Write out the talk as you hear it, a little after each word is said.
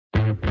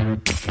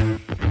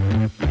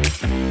Hey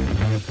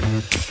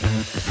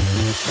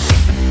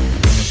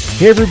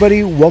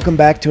everybody, welcome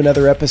back to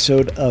another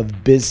episode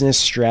of Business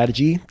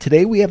Strategy.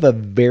 Today we have a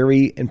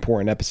very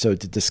important episode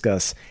to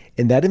discuss,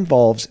 and that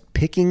involves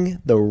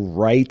picking the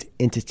right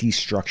entity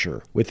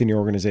structure within your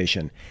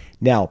organization.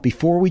 Now,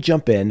 before we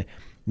jump in,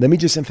 let me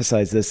just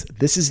emphasize this.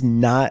 This is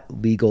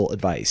not legal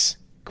advice.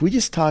 Can we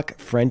just talk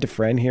friend to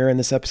friend here in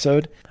this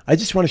episode? I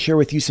just want to share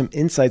with you some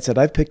insights that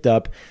I've picked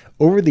up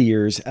over the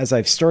years as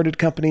I've started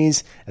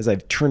companies, as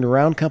I've turned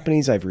around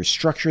companies, I've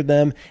restructured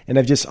them, and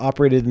I've just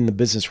operated in the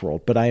business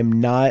world. But I am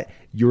not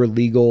your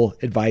legal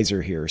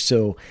advisor here.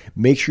 So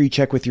make sure you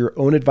check with your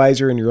own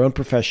advisor and your own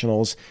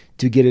professionals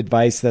to get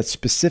advice that's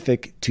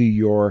specific to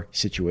your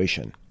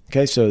situation.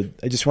 Okay, so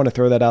I just want to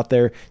throw that out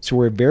there so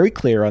we're very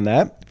clear on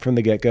that from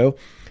the get-go,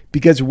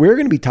 because we're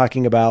going to be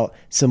talking about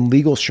some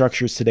legal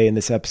structures today in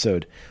this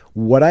episode.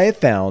 What I have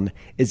found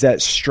is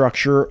that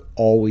structure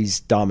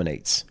always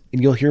dominates.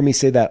 And you'll hear me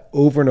say that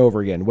over and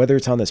over again, whether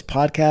it's on this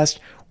podcast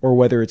or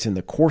whether it's in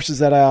the courses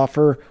that I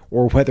offer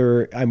or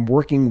whether I'm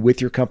working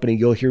with your company,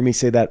 you'll hear me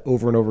say that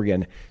over and over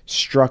again.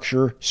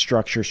 Structure,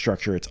 structure,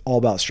 structure. It's all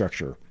about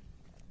structure.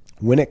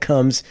 When it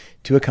comes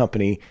to a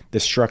company,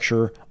 the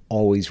structure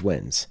always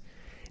wins.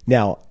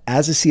 Now,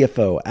 as a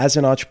CFO, as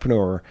an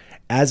entrepreneur,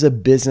 as a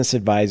business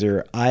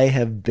advisor, I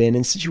have been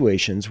in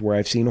situations where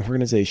I've seen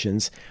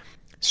organizations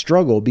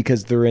struggle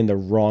because they're in the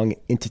wrong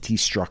entity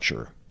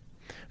structure.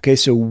 Okay,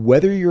 so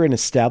whether you're an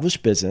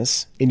established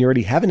business and you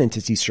already have an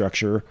entity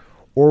structure,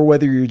 or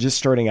whether you're just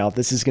starting out,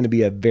 this is going to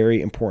be a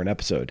very important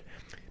episode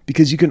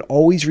because you can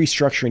always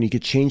restructure and you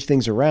could change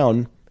things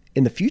around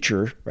in the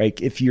future, right?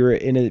 If you're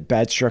in a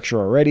bad structure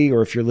already,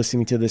 or if you're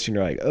listening to this and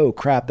you're like, oh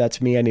crap,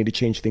 that's me, I need to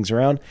change things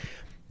around.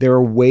 There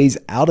are ways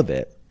out of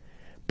it.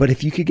 But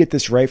if you could get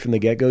this right from the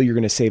get-go, you're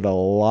going to save a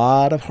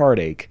lot of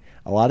heartache,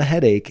 a lot of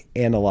headache,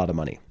 and a lot of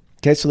money.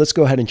 Okay, so let's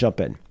go ahead and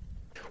jump in.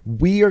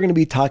 We are going to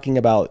be talking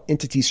about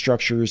entity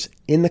structures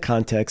in the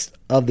context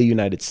of the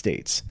United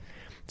States.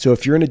 So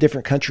if you're in a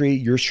different country,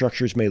 your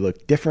structures may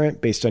look different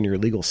based on your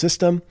legal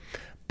system,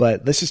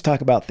 but let's just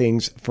talk about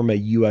things from a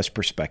U.S.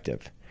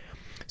 perspective.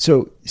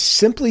 So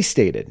simply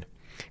stated,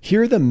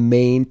 here are the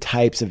main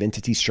types of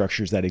entity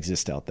structures that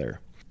exist out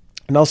there.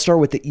 And I'll start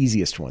with the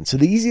easiest one. So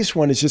the easiest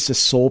one is just a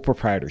sole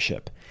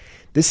proprietorship.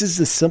 This is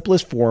the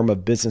simplest form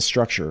of business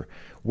structure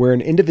where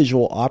an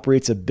individual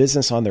operates a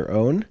business on their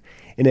own,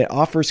 and it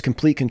offers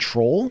complete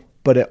control,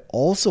 but it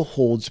also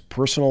holds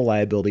personal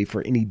liability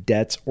for any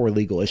debts or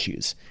legal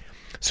issues.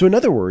 So in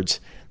other words,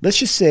 let's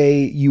just say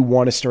you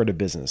want to start a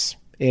business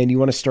and you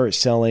want to start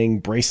selling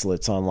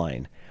bracelets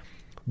online.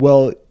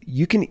 Well,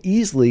 you can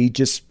easily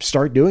just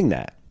start doing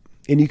that.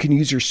 And you can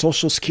use your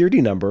social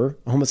security number,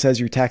 almost as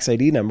your tax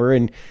ID number,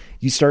 and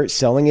you start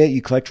selling it,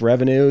 you collect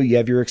revenue, you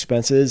have your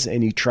expenses,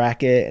 and you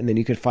track it, and then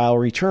you can file a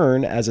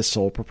return as a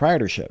sole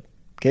proprietorship.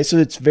 Okay, so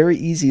it's very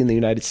easy in the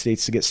United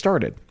States to get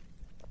started.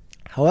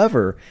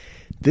 However,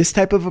 this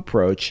type of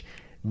approach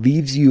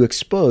leaves you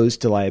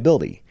exposed to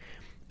liability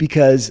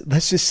because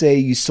let's just say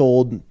you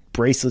sold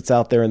bracelets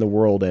out there in the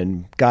world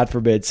and God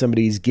forbid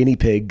somebody's guinea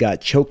pig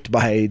got choked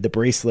by the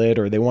bracelet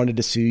or they wanted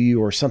to sue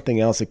you or something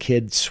else, a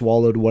kid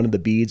swallowed one of the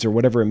beads or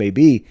whatever it may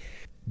be.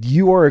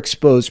 You are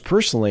exposed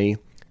personally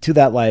to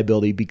that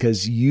liability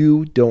because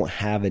you don't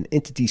have an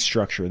entity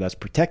structure that's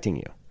protecting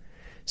you.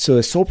 So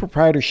a sole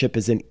proprietorship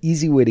is an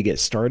easy way to get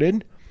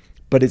started,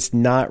 but it's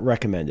not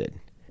recommended.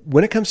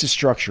 When it comes to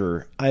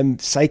structure, I'm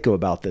psycho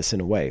about this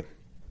in a way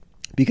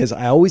because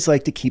I always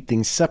like to keep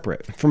things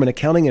separate. From an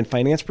accounting and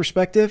finance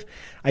perspective,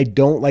 I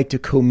don't like to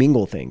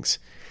commingle things.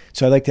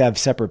 So I like to have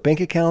separate bank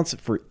accounts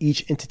for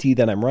each entity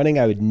that I'm running.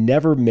 I would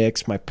never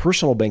mix my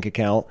personal bank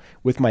account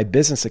with my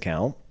business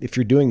account. If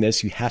you're doing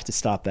this, you have to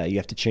stop that. You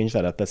have to change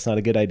that up. That's not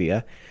a good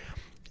idea.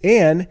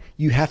 And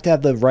you have to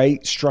have the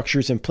right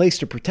structures in place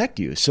to protect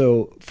you.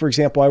 So for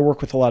example, I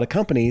work with a lot of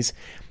companies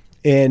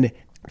and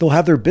they'll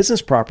have their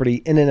business property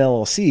in an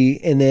LLC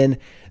and then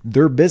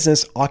their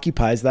business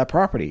occupies that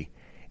property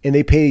and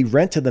they pay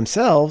rent to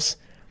themselves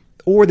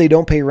or they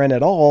don't pay rent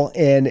at all.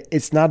 And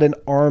it's not an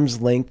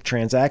arm's length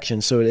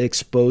transaction. So it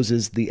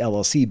exposes the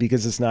LLC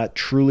because it's not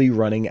truly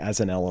running as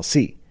an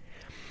LLC.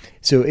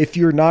 So if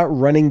you're not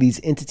running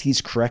these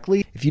entities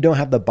correctly, if you don't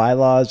have the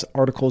bylaws,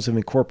 articles of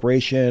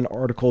incorporation,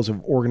 articles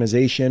of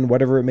organization,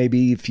 whatever it may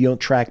be, if you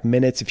don't track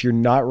minutes, if you're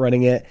not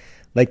running it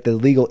like the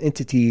legal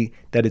entity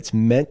that it's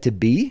meant to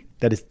be,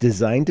 that it's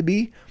designed to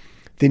be,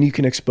 then you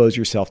can expose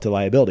yourself to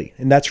liability.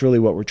 And that's really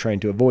what we're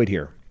trying to avoid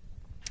here.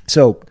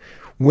 So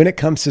when it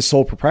comes to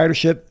sole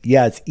proprietorship,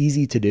 yeah, it's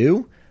easy to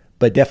do,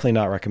 but definitely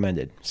not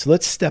recommended. So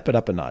let's step it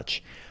up a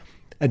notch.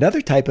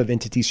 Another type of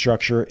entity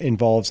structure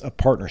involves a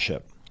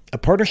partnership. A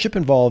partnership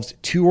involves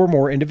two or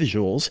more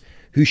individuals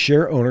who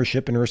share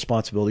ownership and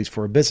responsibilities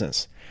for a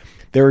business.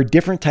 There are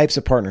different types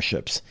of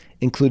partnerships,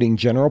 including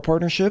general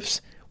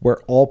partnerships,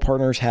 where all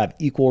partners have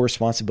equal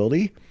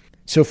responsibility.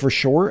 So for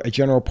sure, a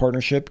general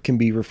partnership can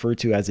be referred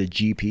to as a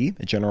GP,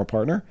 a general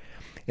partner.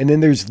 And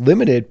then there's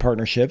limited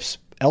partnerships,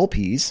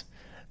 LPs,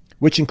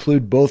 which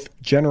include both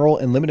general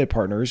and limited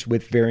partners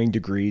with varying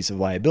degrees of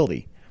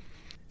liability.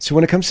 So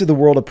when it comes to the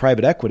world of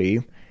private equity,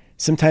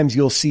 sometimes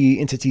you'll see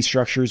entity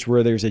structures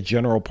where there's a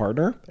general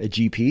partner, a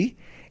GP,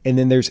 and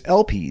then there's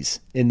LPs,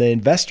 and the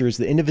investors,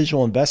 the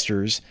individual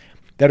investors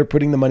that are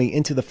putting the money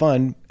into the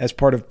fund as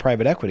part of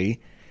private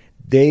equity,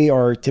 they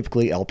are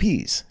typically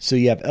LPs. So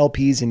you have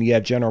LPs and you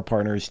have general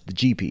partners, the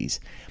GPs.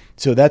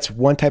 So that's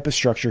one type of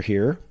structure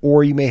here.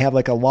 Or you may have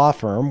like a law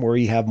firm where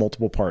you have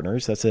multiple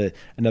partners. That's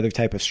another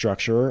type of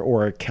structure,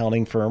 or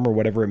accounting firm or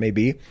whatever it may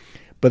be.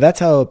 But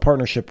that's how a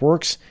partnership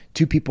works.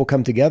 Two people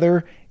come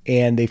together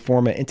and they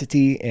form an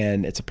entity,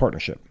 and it's a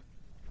partnership.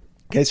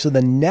 Okay, so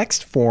the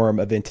next form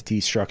of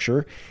entity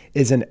structure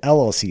is an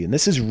LLC. And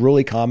this is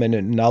really common,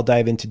 and I'll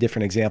dive into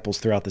different examples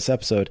throughout this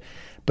episode.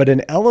 But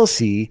an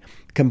LLC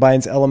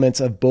combines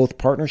elements of both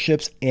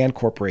partnerships and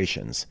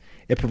corporations.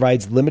 It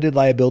provides limited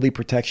liability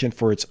protection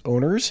for its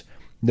owners,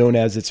 known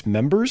as its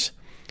members,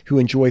 who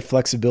enjoy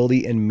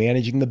flexibility in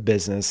managing the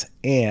business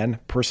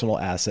and personal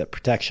asset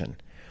protection.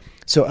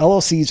 So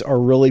LLCs are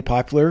really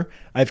popular.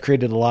 I've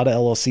created a lot of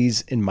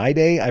LLCs in my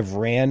day. I've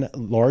ran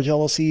large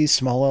LLCs,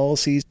 small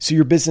LLCs. So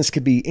your business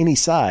could be any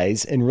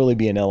size and really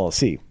be an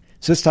LLC.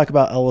 So let's talk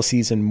about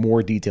LLCs in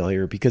more detail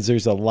here, because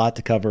there's a lot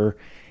to cover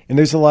and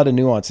there's a lot of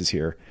nuances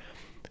here.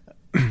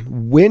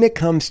 When it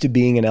comes to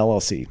being an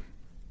LLC,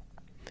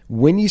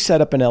 when you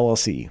set up an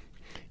LLC,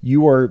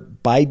 you are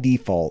by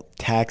default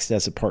taxed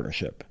as a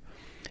partnership,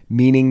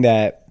 meaning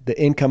that the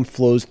income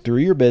flows through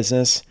your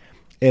business,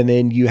 and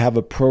then you have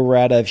a pro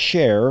rata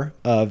share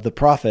of the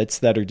profits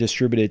that are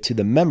distributed to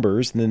the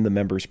members, and then the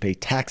members pay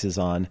taxes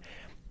on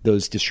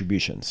those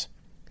distributions,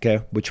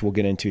 okay, which we'll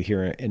get into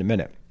here in a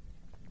minute.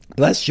 But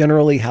that's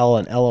generally how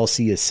an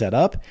LLC is set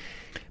up,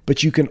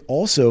 but you can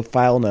also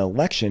file an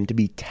election to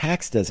be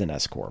taxed as an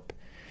S-Corp.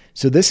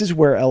 So this is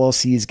where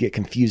LLCs get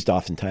confused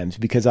oftentimes,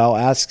 because I'll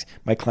ask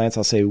my clients,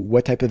 I'll say,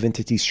 what type of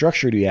entity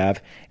structure do you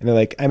have? And they're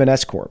like, I'm an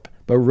S-Corp.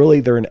 But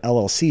really they're an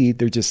LLC,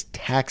 they're just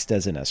taxed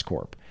as an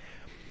S-Corp.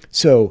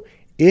 So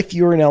if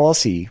you're an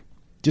LLC,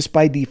 just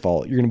by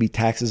default, you're going to be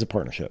taxed as a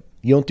partnership.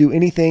 You don't do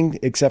anything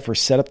except for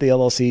set up the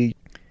LLC.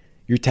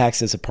 You're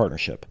taxed as a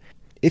partnership.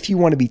 If you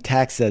want to be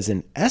taxed as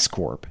an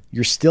S-Corp,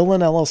 you're still an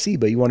LLC,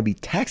 but you want to be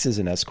taxed as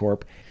an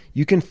S-Corp,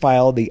 you can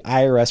file the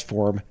IRS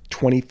form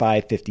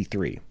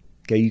 2553.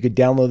 Okay, you could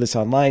download this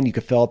online, you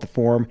could fill out the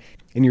form,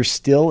 and you're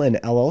still an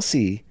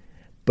LLC,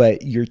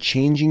 but you're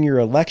changing your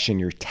election,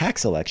 your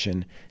tax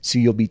election, so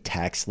you'll be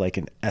taxed like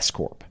an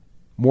S-Corp.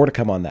 More to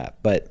come on that,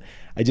 but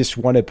I just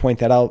want to point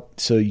that out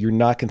so you're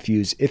not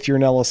confused. If you're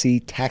an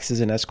LLC, taxed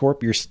as an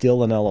S-Corp, you're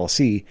still an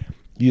LLC.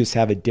 You just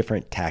have a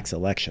different tax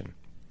election.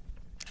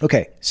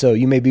 Okay, so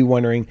you may be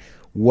wondering,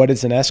 what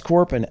is an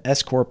S-Corp? An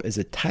S-Corp is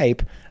a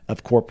type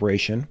of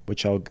corporation,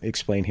 which I'll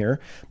explain here.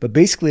 But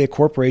basically, a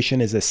corporation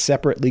is a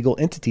separate legal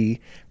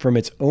entity from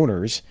its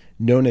owners,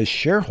 known as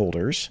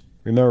shareholders.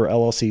 Remember,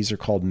 LLCs are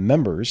called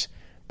members,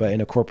 but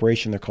in a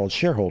corporation, they're called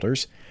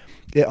shareholders.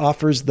 It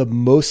offers the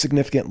most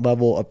significant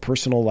level of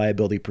personal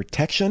liability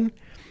protection.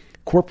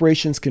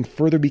 Corporations can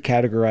further be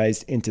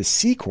categorized into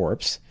C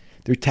Corps.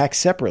 They're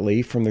taxed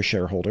separately from their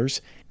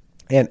shareholders,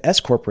 and S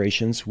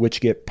corporations,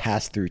 which get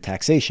passed through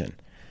taxation.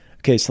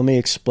 Okay, so let me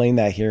explain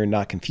that here and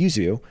not confuse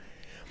you.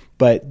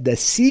 But the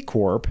C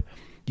Corp,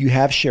 you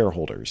have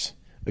shareholders.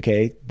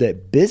 Okay, the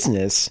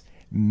business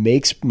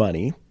makes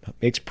money,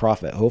 makes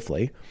profit,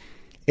 hopefully,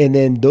 and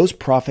then those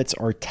profits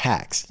are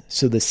taxed.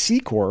 So the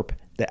C Corp,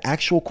 the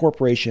actual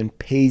corporation,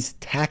 pays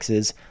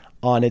taxes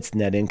on its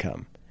net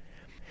income.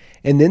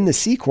 And then the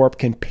C Corp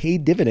can pay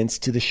dividends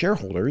to the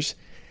shareholders.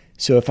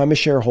 So if I'm a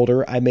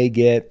shareholder, I may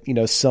get,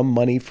 some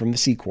money from the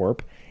C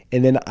Corp,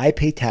 and then I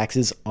pay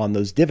taxes on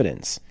those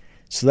dividends.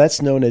 So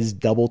that's known as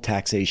double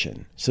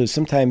taxation. So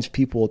sometimes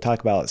people will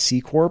talk about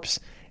C Corps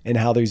and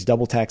how there's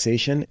double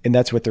taxation, and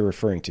that's what they're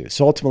referring to.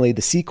 So ultimately,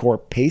 the C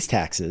Corp pays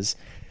taxes,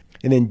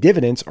 and then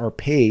dividends are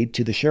paid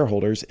to the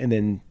shareholders, and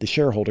then the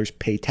shareholders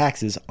pay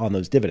taxes on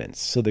those dividends.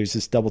 So there's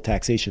this double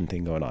taxation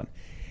thing going on.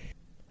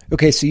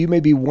 Okay, so you may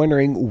be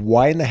wondering,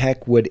 why in the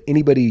heck would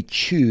anybody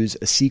choose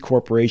a C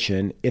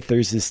corporation if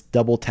there's this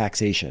double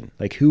taxation?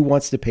 Like, who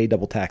wants to pay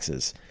double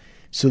taxes?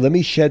 So let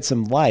me shed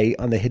some light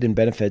on the hidden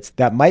benefits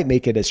that might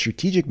make it a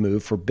strategic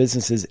move for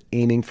businesses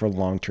aiming for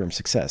long-term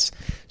success.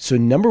 So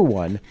number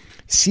one,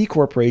 C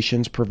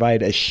corporations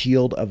provide a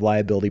shield of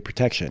liability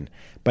protection.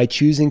 By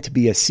choosing to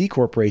be a C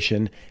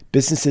corporation,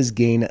 businesses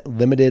gain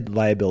limited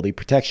liability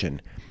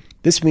protection.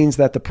 This means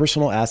that the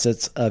personal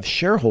assets of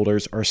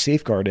shareholders are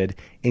safeguarded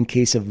in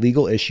case of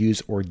legal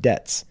issues or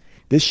debts.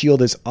 This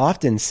shield is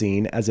often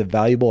seen as a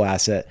valuable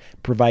asset,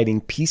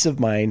 providing peace of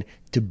mind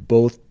to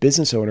both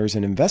business owners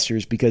and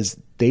investors because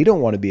they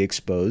don't want to be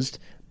exposed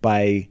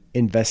by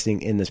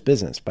investing in this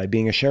business, by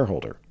being a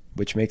shareholder,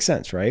 which makes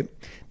sense, right?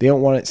 They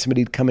don't want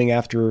somebody coming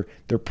after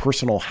their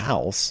personal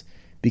house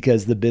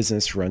because the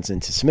business runs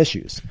into some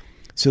issues.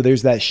 So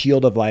there's that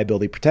shield of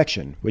liability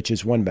protection, which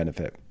is one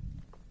benefit.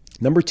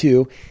 Number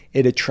two,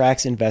 it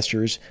attracts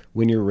investors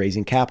when you're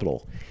raising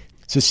capital.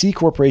 So C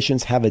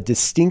corporations have a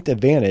distinct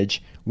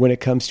advantage when it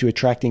comes to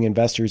attracting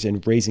investors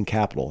and raising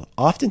capital.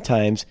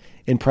 Oftentimes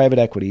in private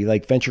equity,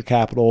 like venture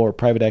capital or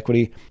private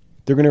equity,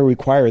 they're going to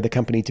require the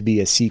company to be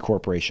a C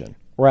corporation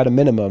or at a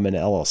minimum an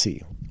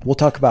LLC. We'll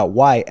talk about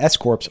why S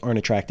corps aren't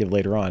attractive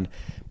later on.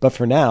 But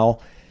for now,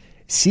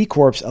 C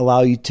corps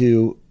allow you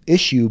to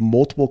issue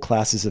multiple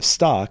classes of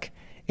stock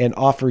and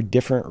offer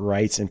different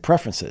rights and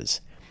preferences.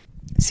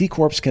 C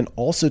corps can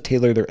also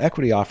tailor their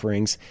equity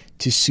offerings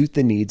to suit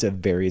the needs of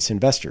various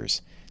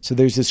investors. So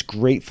there's this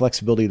great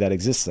flexibility that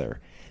exists there.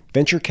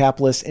 Venture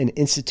capitalists and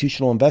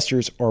institutional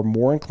investors are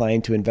more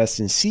inclined to invest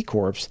in C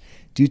corps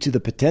due to the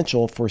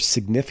potential for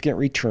significant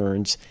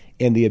returns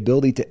and the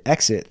ability to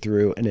exit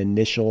through an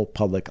initial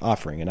public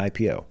offering, an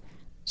IPO.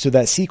 So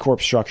that C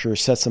corp structure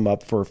sets them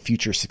up for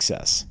future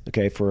success,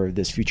 for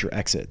this future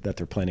exit that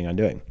they're planning on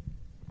doing.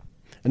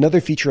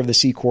 Another feature of the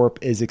C Corp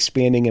is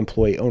expanding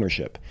employee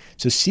ownership.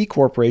 So C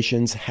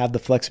corporations have the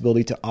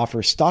flexibility to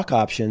offer stock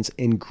options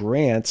and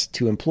grants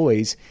to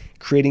employees,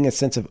 creating a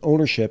sense of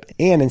ownership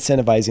and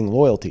incentivizing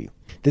loyalty.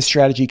 This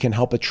strategy can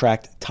help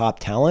attract top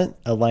talent,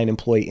 align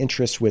employee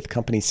interests with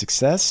company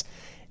success,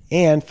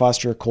 and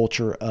foster a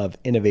culture of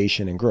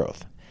innovation and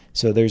growth.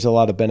 So there's a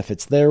lot of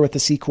benefits there with the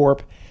C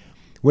Corp.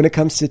 When it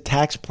comes to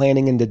tax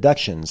planning and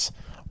deductions,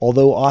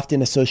 although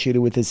often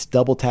associated with this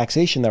double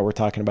taxation that we're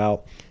talking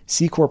about,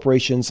 C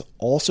corporations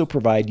also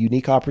provide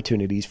unique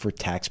opportunities for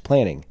tax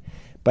planning.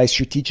 By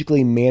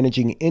strategically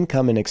managing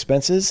income and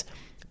expenses,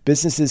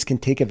 businesses can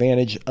take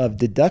advantage of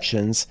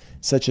deductions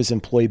such as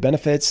employee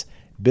benefits,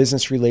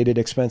 business-related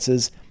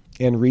expenses,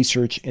 and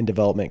research and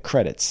development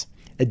credits.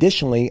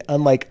 Additionally,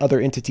 unlike other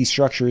entity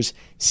structures,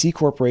 C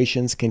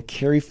corporations can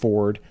carry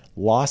forward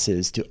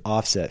losses to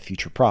offset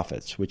future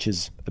profits, which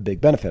is a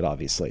big benefit,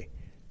 obviously.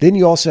 Then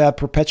you also have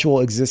perpetual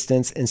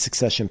existence and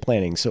succession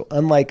planning. So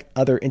unlike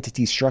other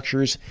entity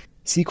structures,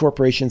 C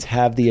corporations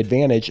have the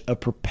advantage of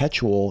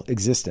perpetual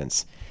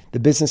existence. The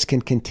business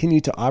can continue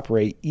to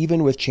operate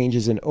even with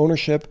changes in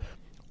ownership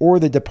or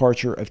the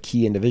departure of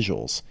key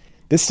individuals.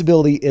 This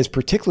stability is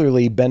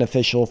particularly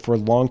beneficial for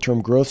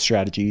long-term growth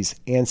strategies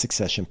and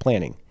succession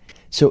planning.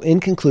 So in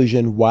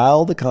conclusion,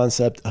 while the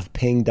concept of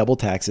paying double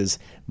taxes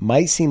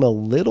might seem a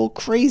little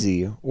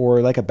crazy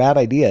or like a bad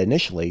idea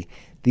initially,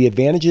 the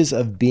advantages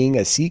of being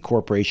a C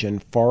corporation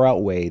far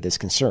outweigh this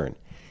concern.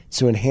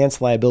 So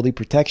enhanced liability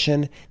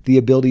protection, the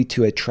ability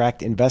to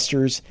attract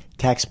investors,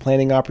 tax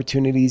planning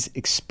opportunities,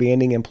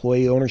 expanding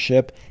employee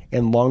ownership,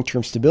 and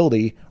long-term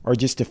stability are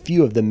just a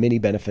few of the many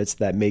benefits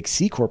that make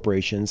C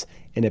corporations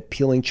an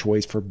appealing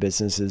choice for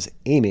businesses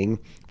aiming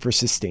for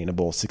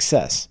sustainable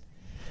success.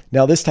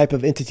 Now, this type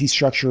of entity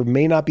structure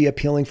may not be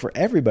appealing for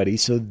everybody,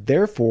 so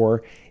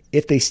therefore,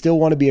 if they still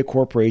want to be a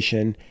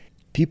corporation,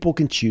 people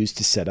can choose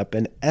to set up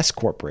an S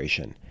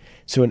corporation.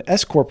 So an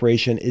S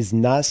corporation is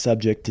not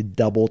subject to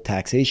double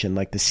taxation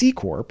like the C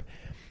corp.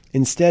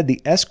 Instead,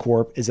 the S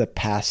corp is a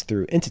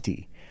pass-through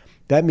entity.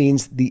 That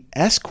means the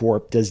S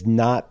corp does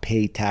not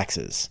pay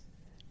taxes.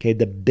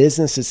 The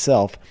business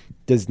itself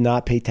does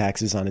not pay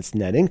taxes on its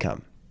net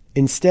income.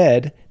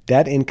 Instead,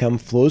 that income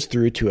flows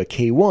through to a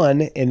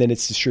K1 and then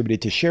it's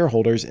distributed to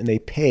shareholders and they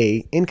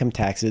pay income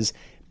taxes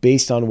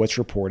based on what's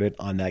reported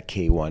on that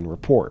K1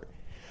 report.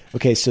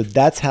 So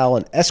that's how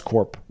an S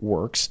corp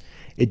works.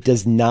 It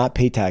does not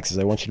pay taxes.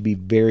 I want you to be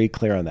very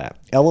clear on that.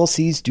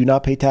 LLCs do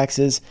not pay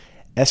taxes.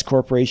 S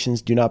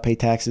corporations do not pay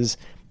taxes.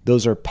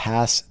 Those are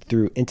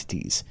pass-through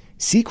entities.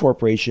 C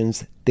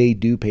corporations, they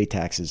do pay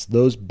taxes.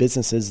 Those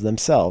businesses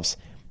themselves,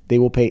 they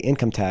will pay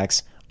income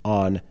tax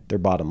on their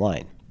bottom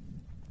line.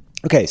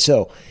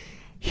 So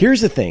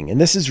here's the thing,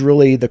 and this is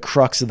really the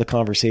crux of the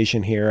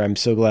conversation here. I'm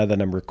so glad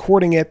that I'm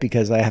recording it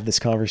because I have this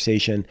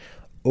conversation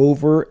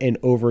over and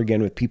over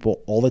again with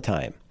people all the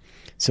time.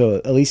 So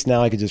at least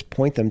now I could just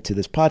point them to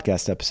this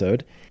podcast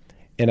episode,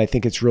 and I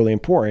think it's really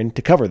important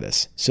to cover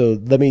this. So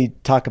let me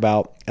talk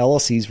about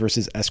LLCs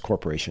versus S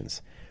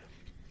corporations.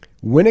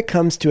 When it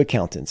comes to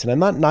accountants, and I'm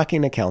not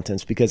knocking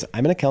accountants because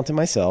I'm an accountant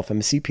myself, I'm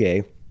a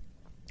CPA,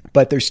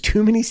 but there's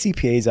too many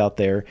CPAs out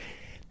there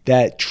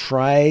that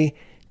try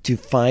to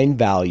find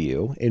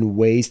value in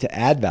ways to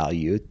add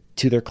value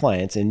to their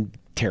clients in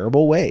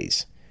terrible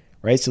ways,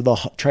 right? So they'll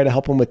try to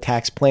help them with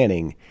tax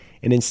planning.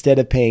 And instead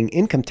of paying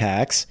income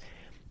tax,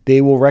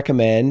 they will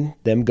recommend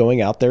them going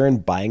out there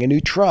and buying a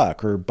new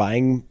truck or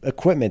buying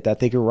equipment that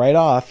they could write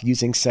off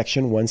using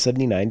Section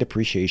 179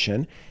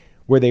 depreciation,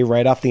 where they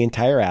write off the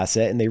entire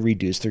asset and they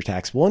reduce their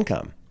taxable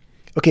income.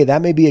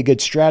 That may be a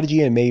good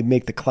strategy and may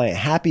make the client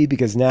happy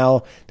because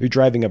now they're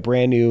driving a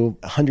brand new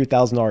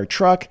 $100,000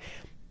 truck.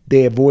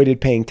 They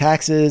avoided paying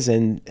taxes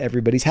and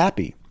everybody's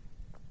happy.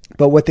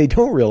 But what they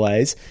don't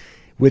realize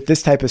with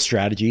this type of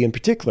strategy in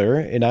particular,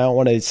 and I don't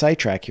want to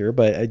sidetrack here,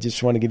 but I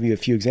just want to give you a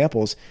few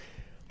examples.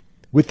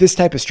 With this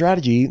type of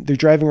strategy, they're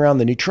driving around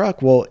the new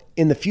truck. Well,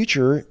 in the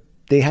future,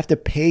 they have to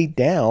pay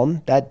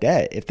down that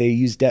debt if they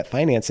use debt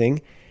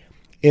financing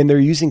and they're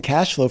using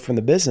cash flow from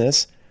the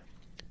business.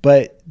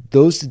 But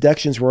those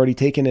deductions were already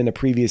taken in a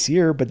previous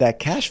year, but that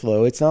cash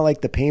flow, it's not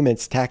like the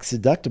payment's tax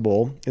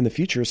deductible in the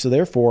future. So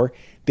therefore,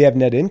 they have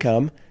net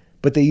income,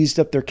 but they used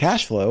up their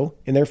cash flow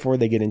and therefore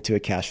they get into a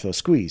cash flow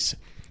squeeze.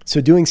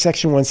 So doing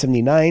Section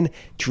 179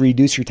 to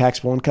reduce your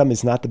taxable income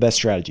is not the best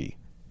strategy.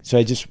 So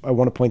I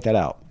want to point that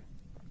out.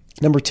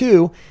 Number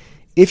two,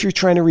 if you're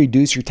trying to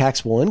reduce your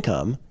taxable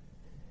income,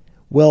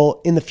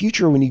 well, in the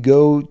future, when you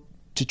go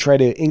to try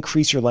to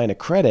increase your line of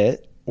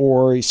credit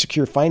or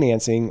secure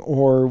financing,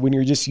 or when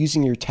you're just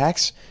using your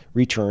tax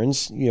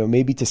returns,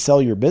 maybe to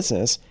sell your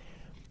business,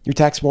 your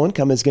taxable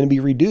income is going to be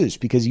reduced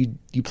because you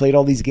played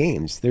all these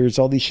games. There's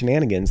all these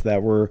shenanigans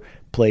that were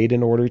played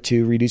in order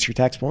to reduce your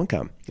taxable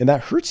income. And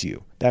that hurts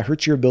you. That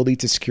hurts your ability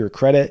to secure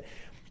credit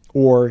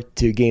or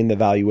to gain the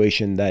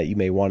valuation that you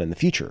may want in the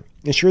future.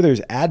 And sure,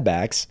 there's add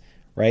backs,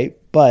 right?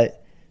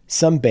 But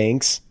some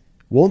banks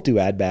won't do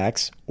add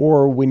backs,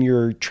 or when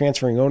you're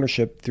transferring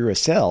ownership through a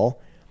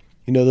sale,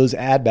 those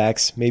add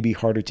backs may be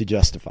harder to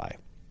justify.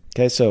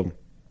 Okay, so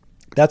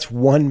that's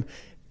one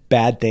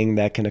bad thing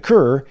that can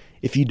occur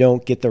if you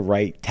don't get the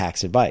right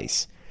tax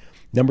advice.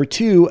 Number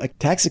two,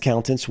 tax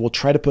accountants will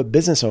try to put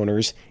business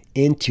owners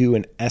into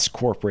an S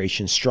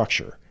corporation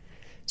structure.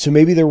 So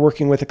maybe they're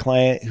working with a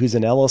client who's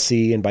an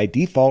LLC, and by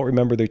default,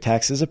 remember, their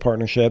tax is a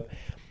partnership.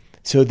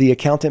 So the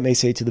accountant may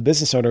say to the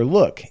business owner,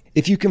 look,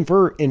 if you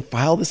convert and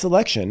file this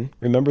election,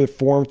 remember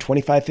Form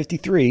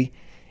 2553,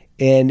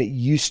 and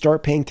you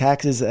start paying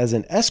taxes as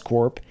an S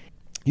Corp,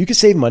 you can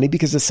save money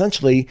because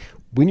essentially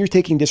when you're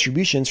taking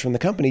distributions from the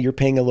company, you're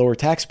paying a lower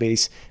tax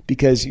base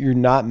because you're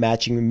not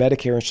matching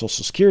Medicare and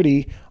Social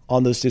Security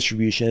on those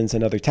distributions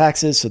and other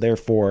taxes. So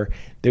therefore,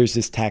 there's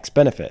this tax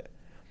benefit.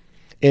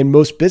 And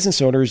most business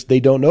owners,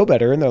 they don't know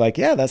better. And they're like,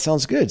 yeah, that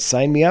sounds good.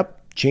 Sign me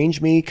up, change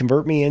me,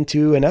 convert me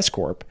into an S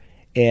Corp,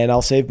 and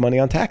I'll save money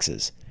on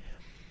taxes.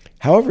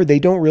 However, they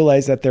don't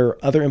realize that there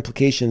are other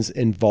implications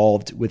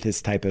involved with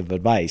this type of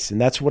advice. And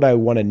that's what I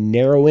want to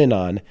narrow in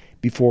on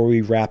before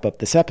we wrap up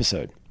this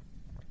episode,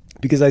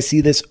 because I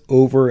see this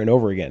over and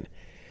over again.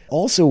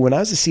 Also, when I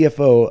was a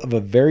CFO of a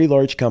very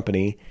large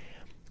company,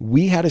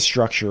 we had a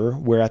structure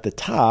where at the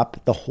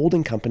top, the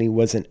holding company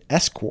was an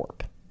S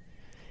Corp.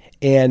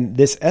 And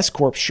this S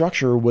Corp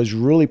structure was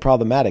really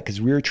problematic because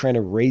we were trying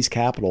to raise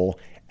capital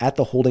at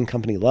the holding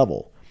company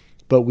level.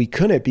 But we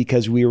couldn't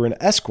because we were an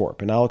S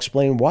Corp, and I'll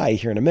explain why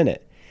here in a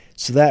minute.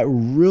 So that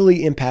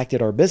really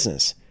impacted our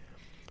business.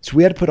 So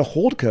we had to put a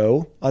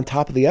holdco on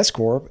top of the S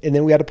Corp, and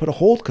then we had to put a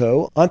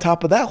holdco on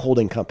top of that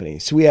holding company.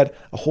 So we had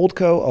a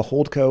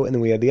holdco, and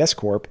then we had the S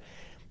Corp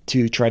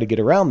to try to get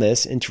around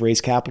this and to raise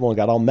capital, and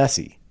got all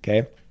messy,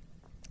 okay?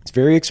 It's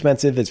very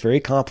expensive. It's very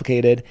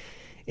complicated.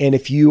 And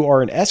if you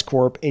are an S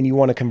Corp and you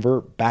want to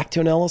convert back to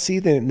an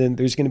LLC, then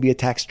there's going to be a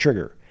tax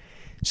trigger.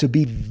 So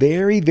be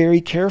very,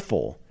 very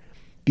careful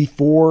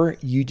before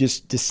you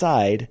just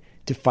decide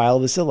to file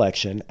this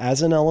election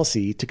as an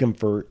LLC to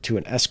convert to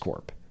an S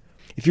Corp.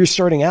 If you're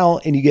starting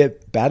out and you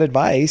get bad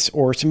advice,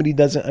 or somebody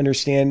doesn't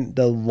understand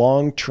the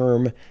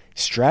long-term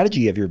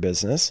strategy of your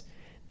business,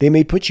 they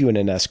may put you in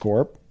an S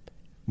Corp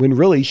when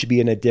really you should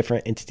be in a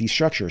different entity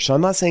structure. So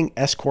I'm not saying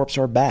S Corps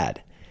are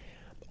bad.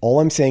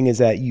 All I'm saying is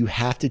that you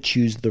have to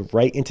choose the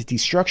right entity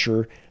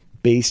structure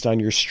based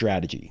on your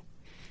strategy.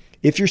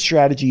 If your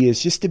strategy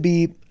is just to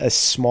be a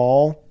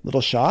small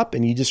little shop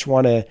and you just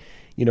want to,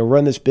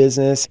 run this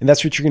business, and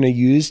that's what you're going to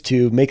use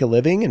to make a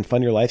living and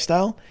fund your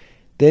lifestyle,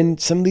 then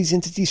some of these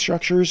entity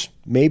structures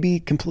may be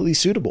completely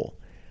suitable.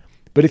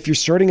 But if you're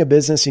starting a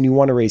business and you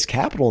want to raise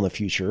capital in the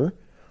future,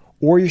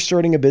 or you're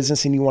starting a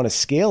business and you want to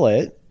scale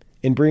it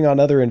and bring on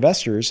other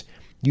investors,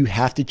 you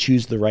have to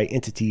choose the right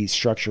entity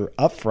structure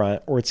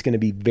upfront, or it's going to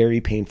be very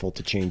painful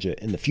to change it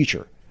in the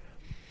future.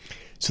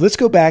 So let's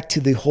go back to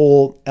the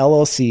whole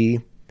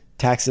LLC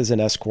taxes and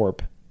S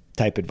Corp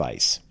type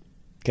advice.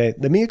 Okay,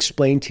 let me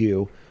explain to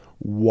you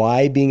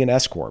why being an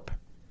S Corp.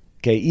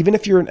 Okay, even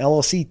if you're an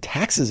LLC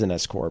taxes an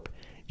S Corp,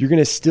 you're going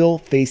to still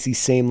face these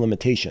same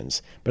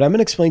limitations. But I'm going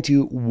to explain to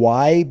you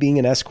why being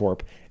an S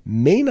Corp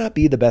may not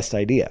be the best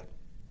idea.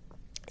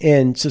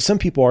 And so some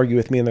people argue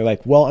with me and they're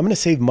like, well, I'm going to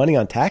save money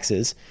on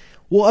taxes.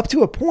 Well, up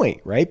to a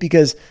point, right?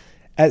 Because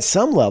at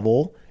some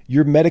level,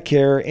 your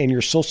Medicare and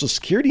your Social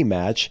Security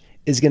match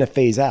is going to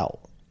phase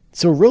out.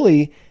 So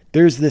really,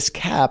 there's this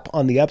cap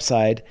on the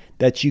upside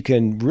that you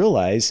can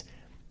realize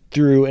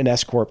through an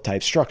S Corp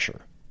type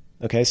structure.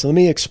 Okay, so let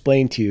me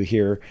explain to you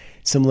here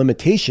some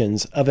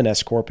limitations of an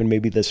S Corp, and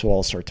maybe this will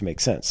all start to make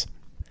sense.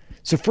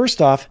 So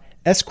first off,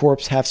 S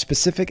Corps have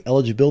specific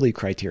eligibility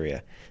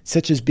criteria,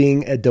 such as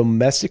being a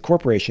domestic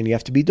corporation. You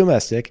have to be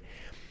domestic,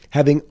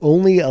 having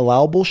only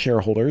allowable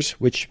shareholders,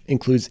 which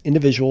includes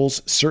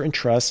individuals, certain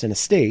trusts, and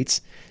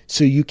estates.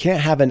 So you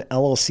can't have an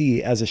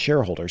LLC as a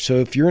shareholder. So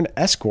if you're an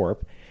S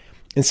Corp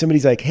and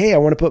somebody's like, hey, I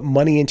want to put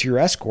money into your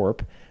S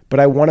Corp, but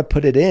I want to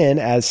put it in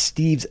as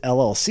Steve's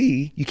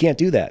LLC, you can't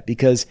do that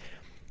because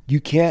you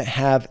can't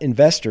have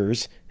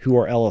investors who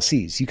are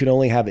LLCs. You can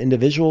only have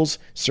individuals,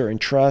 certain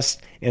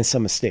trusts, and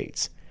some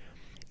estates.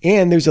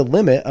 And there's a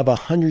limit of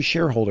 100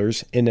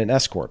 shareholders in an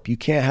S Corp. You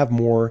can't have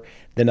more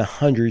than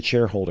 100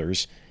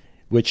 shareholders,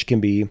 which can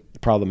be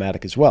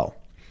problematic as well.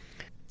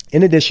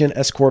 In addition,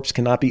 S Corps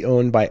cannot be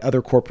owned by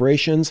other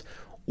corporations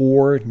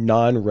or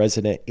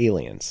non-resident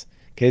aliens.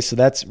 Okay, so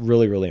that's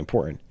really, really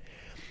important.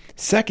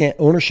 Second,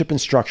 ownership and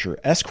structure.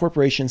 S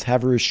corporations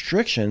have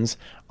restrictions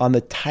on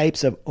the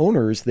types of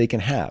owners they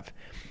can have.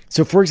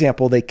 So for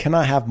example, they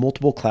cannot have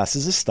multiple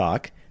classes of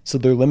stock, so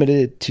they're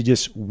limited to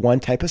just one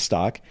type of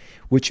stock,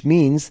 which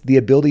means the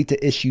ability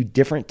to issue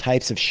different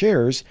types of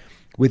shares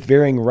with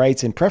varying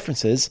rights and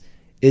preferences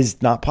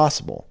is not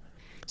possible.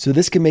 So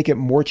this can make it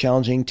more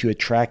challenging to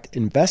attract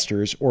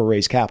investors or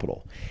raise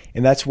capital.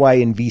 And that's why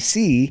in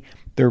VC,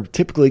 they're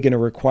typically going to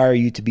require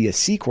you to be a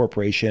C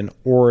corporation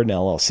or an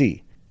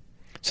LLC.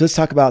 So let's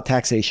talk about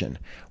taxation.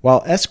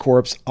 While S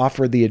corps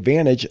offer the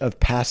advantage of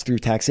pass-through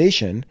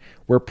taxation,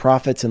 where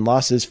profits and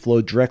losses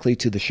flow directly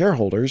to the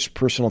shareholders'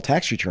 personal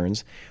tax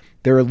returns,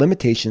 there are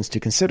limitations to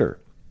consider.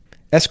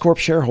 S corp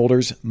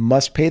shareholders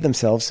must pay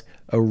themselves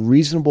a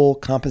reasonable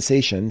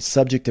compensation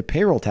subject to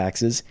payroll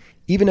taxes,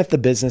 even if the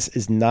business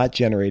is not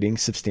generating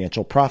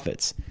substantial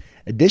profits.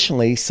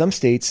 Additionally, some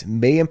states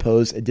may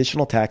impose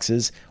additional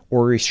taxes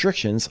or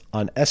restrictions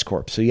on S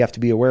corp, so you have to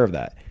be aware of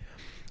that.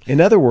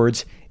 In other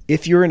words,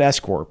 if you're an S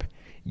corp,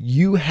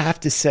 you have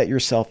to set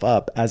yourself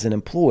up as an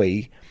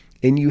employee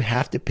and you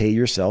have to pay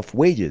yourself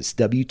wages,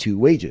 W-2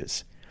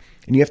 wages,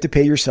 and you have to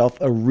pay yourself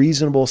a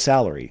reasonable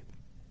salary.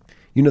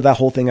 You know that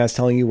whole thing I was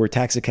telling you where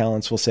tax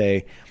accountants will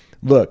say,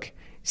 look,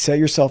 set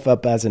yourself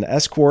up as an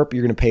S corp,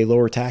 you're going to pay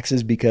lower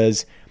taxes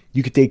because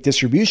you could take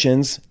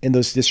distributions and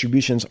those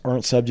distributions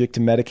aren't subject to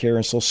Medicare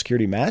and Social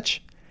Security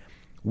match.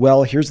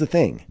 Well, here's the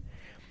thing.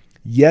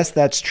 Yes,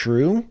 that's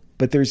true,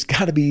 but there's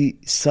got to be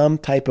some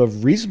type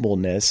of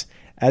reasonableness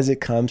as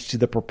it comes to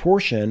the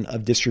proportion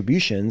of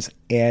distributions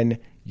and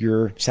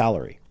your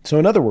salary. So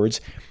in other words,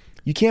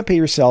 you can't pay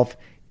yourself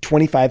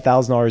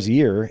 $25,000 a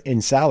year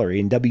in salary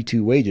and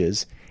W-2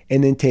 wages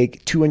and then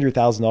take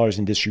 $200,000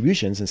 in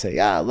distributions and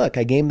say, look,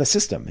 I gamed the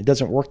system. It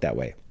doesn't work that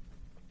way.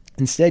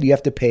 Instead, you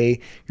have to pay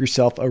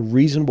yourself a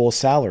reasonable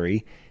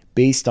salary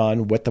based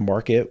on what the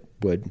market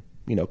would,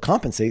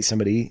 compensate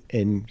somebody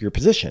in your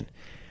position.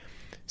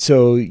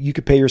 So you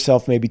could pay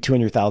yourself maybe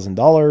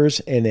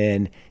 $200,000 and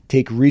then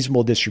take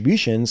reasonable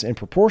distributions in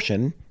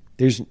proportion.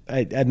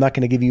 I'm not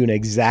going to give you an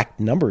exact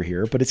number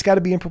here, but it's got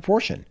to be in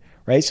proportion,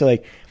 right? So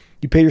like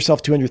you pay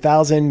yourself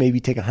 $200,000,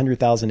 maybe take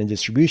 $100,000 in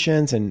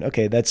distributions, and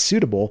okay, that's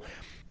suitable.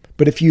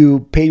 But if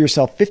you pay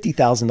yourself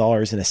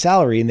 $50,000 in a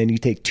salary and then you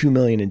take $2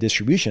 million in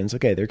distributions,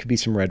 okay, there could be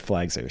some red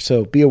flags there.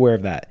 So be aware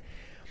of that.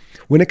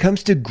 When it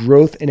comes to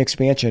growth and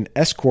expansion,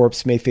 S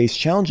corps may face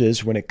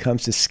challenges when it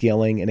comes to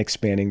scaling and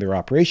expanding their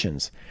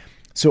operations.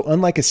 So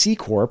unlike a C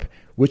corp,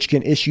 which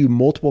can issue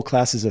multiple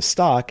classes of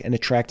stock and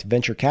attract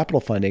venture capital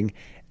funding,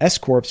 S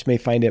corps may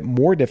find it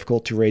more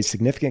difficult to raise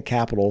significant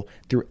capital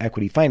through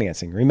equity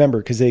financing. Remember,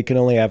 because they can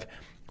only have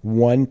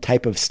one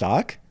type of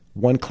stock,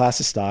 one class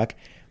of stock,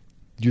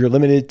 you're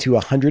limited to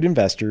 100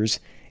 investors.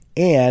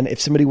 And if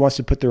somebody wants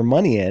to put their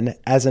money in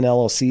as an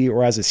LLC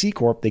or as a C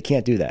corp, they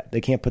can't do that.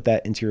 They can't put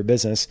that into your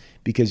business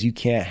because you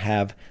can't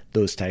have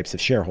those types of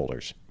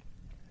shareholders.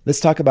 Let's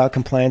talk about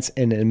compliance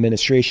and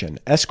administration.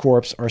 S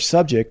corps are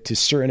subject to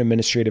certain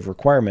administrative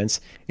requirements,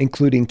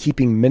 including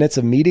keeping minutes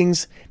of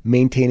meetings,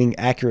 maintaining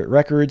accurate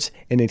records,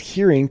 and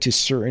adhering to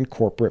certain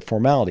corporate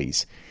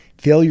formalities.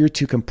 Failure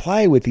to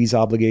comply with these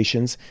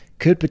obligations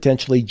could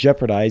potentially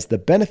jeopardize the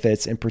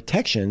benefits and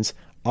protections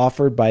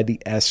offered by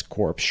the S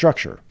corp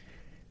structure.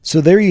 So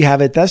there you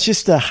have it. That's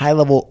just a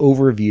high-level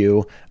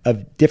overview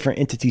of different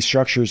entity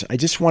structures. I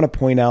just want to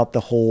point out the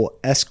whole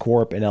S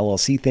corp and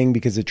LLC thing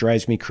because it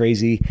drives me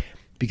crazy,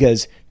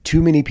 because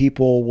too many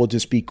people will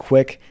just be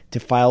quick to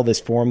file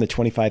this form, the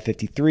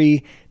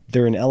 2553.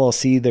 They're an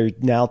LLC. They're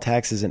now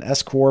taxed as an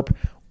S corp,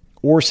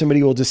 or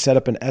somebody will just set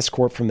up an S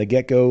corp from the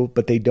get-go,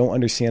 but they don't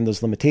understand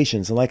those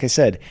limitations. And like I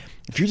said,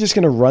 if you're just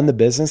going to run the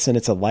business and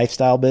it's a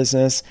lifestyle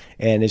business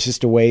and it's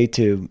just a way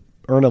to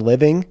earn a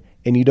living,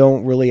 and you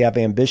don't really have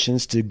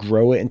ambitions to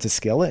grow it and to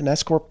scale it, an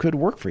S corp could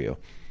work for you.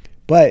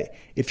 But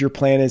if your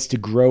plan is to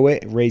grow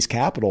it, raise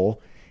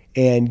capital,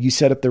 and you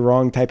set up the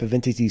wrong type of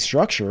entity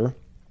structure,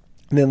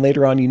 and then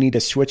later on you need to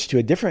switch to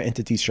a different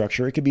entity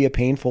structure, it could be a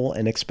painful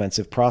and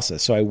expensive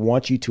process. So I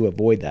want you to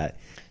avoid that.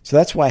 So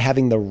that's why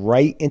having the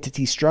right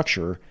entity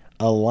structure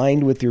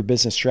aligned with your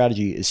business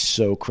strategy is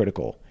so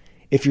critical.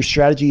 If your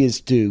strategy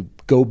is to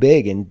go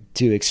big and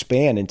to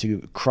expand and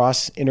to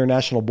cross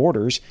international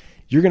borders,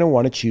 you're going to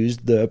want to choose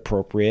the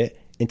appropriate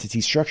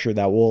entity structure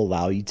that will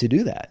allow you to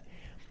do that.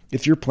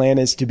 If your plan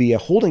is to be a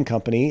holding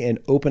company and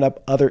open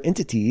up other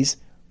entities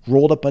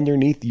rolled up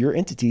underneath your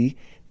entity,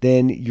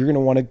 then you're going to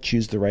want to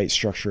choose the right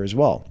structure as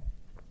well.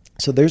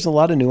 So there's a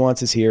lot of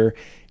nuances here.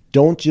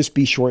 Don't just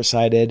be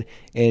short-sighted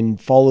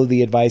and follow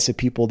the advice of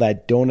people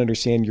that don't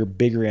understand your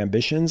bigger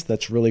ambitions.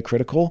 That's really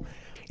critical.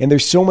 And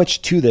there's so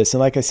much to this. And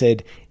like I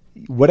said,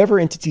 whatever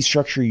entity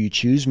structure you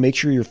choose, make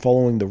sure you're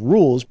following the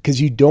rules because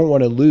you don't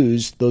want to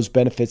lose those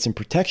benefits and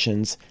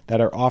protections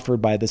that are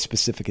offered by the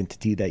specific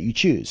entity that you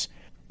choose.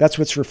 That's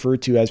what's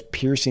referred to as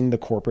piercing the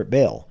corporate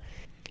veil.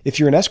 If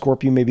you're an S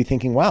corp, you may be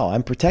thinking, wow,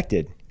 I'm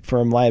protected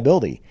from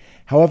liability.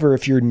 However,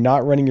 if you're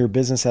not running your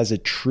business as a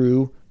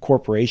true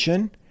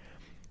corporation,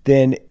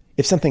 then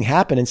if something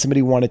happened and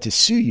somebody wanted to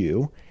sue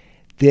you,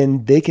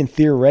 then they can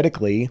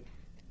theoretically,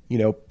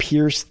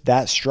 pierce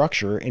that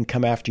structure and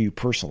come after you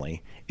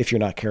personally if you're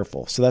not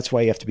careful. So that's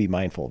why you have to be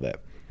mindful of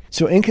it.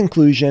 So in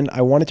conclusion,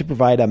 I wanted to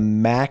provide a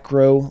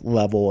macro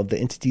level of the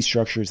entity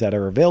structures that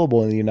are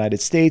available in the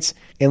United States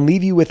and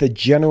leave you with a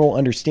general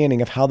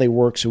understanding of how they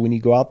work. So when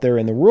you go out there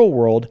in the real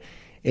world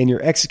and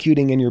you're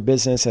executing in your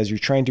business as you're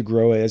trying to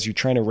grow it, as you're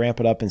trying to ramp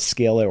it up and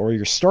scale it, or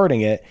you're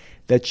starting it,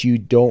 that you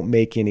don't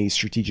make any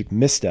strategic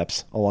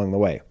missteps along the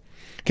way.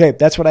 Okay,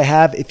 that's what I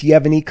have. If you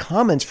have any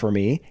comments for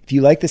me, if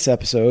you like this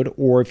episode,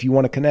 or if you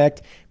want to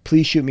connect,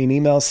 please shoot me an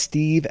email,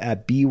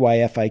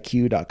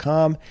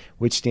 steve@byfiq.com,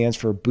 which stands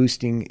for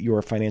Boosting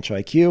Your Financial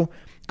IQ.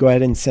 Go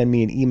ahead and send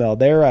me an email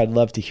there. I'd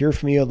love to hear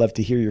from you. I'd love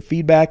to hear your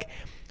feedback.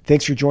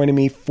 Thanks for joining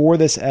me for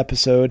this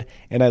episode,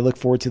 and I look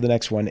forward to the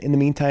next one. In the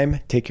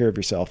meantime, take care of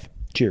yourself.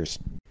 Cheers.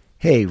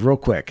 Hey, real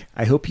quick,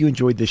 I hope you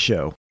enjoyed this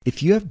show.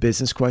 If you have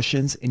business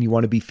questions and you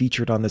want to be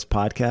featured on this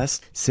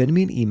podcast, send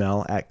me an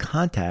email at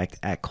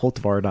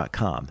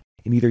contact@cultivar.com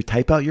and either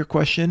type out your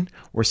question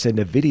or send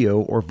a video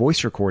or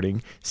voice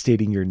recording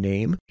stating your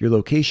name, your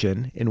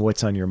location, and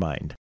what's on your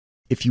mind.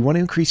 If you want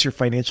to increase your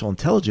financial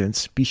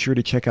intelligence, be sure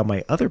to check out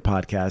my other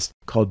podcast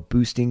called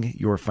Boosting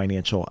Your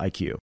Financial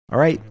IQ. All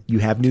right, you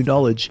have new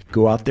knowledge.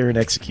 Go out there and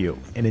execute.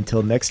 And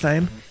until next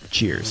time,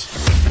 cheers.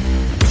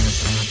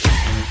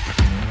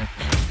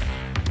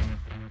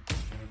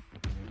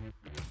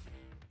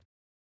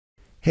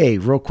 Hey,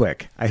 real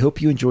quick, I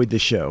hope you enjoyed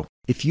this show.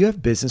 If you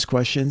have business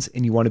questions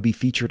and you want to be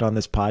featured on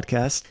this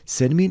podcast,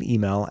 send me an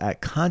email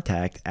at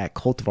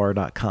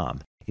contact@cultivar.com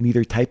and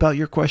either type out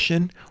your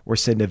question or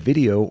send a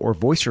video or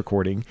voice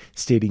recording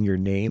stating your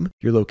name,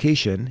 your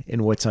location,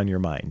 and what's on your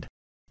mind.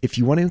 If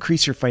you want to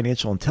increase your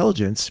financial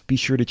intelligence, be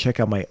sure to check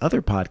out my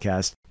other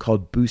podcast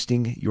called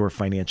Boosting Your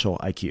Financial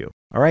IQ.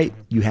 All right,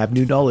 you have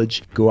new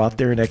knowledge. Go out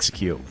there and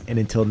execute. And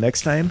until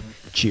next time,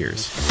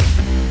 cheers.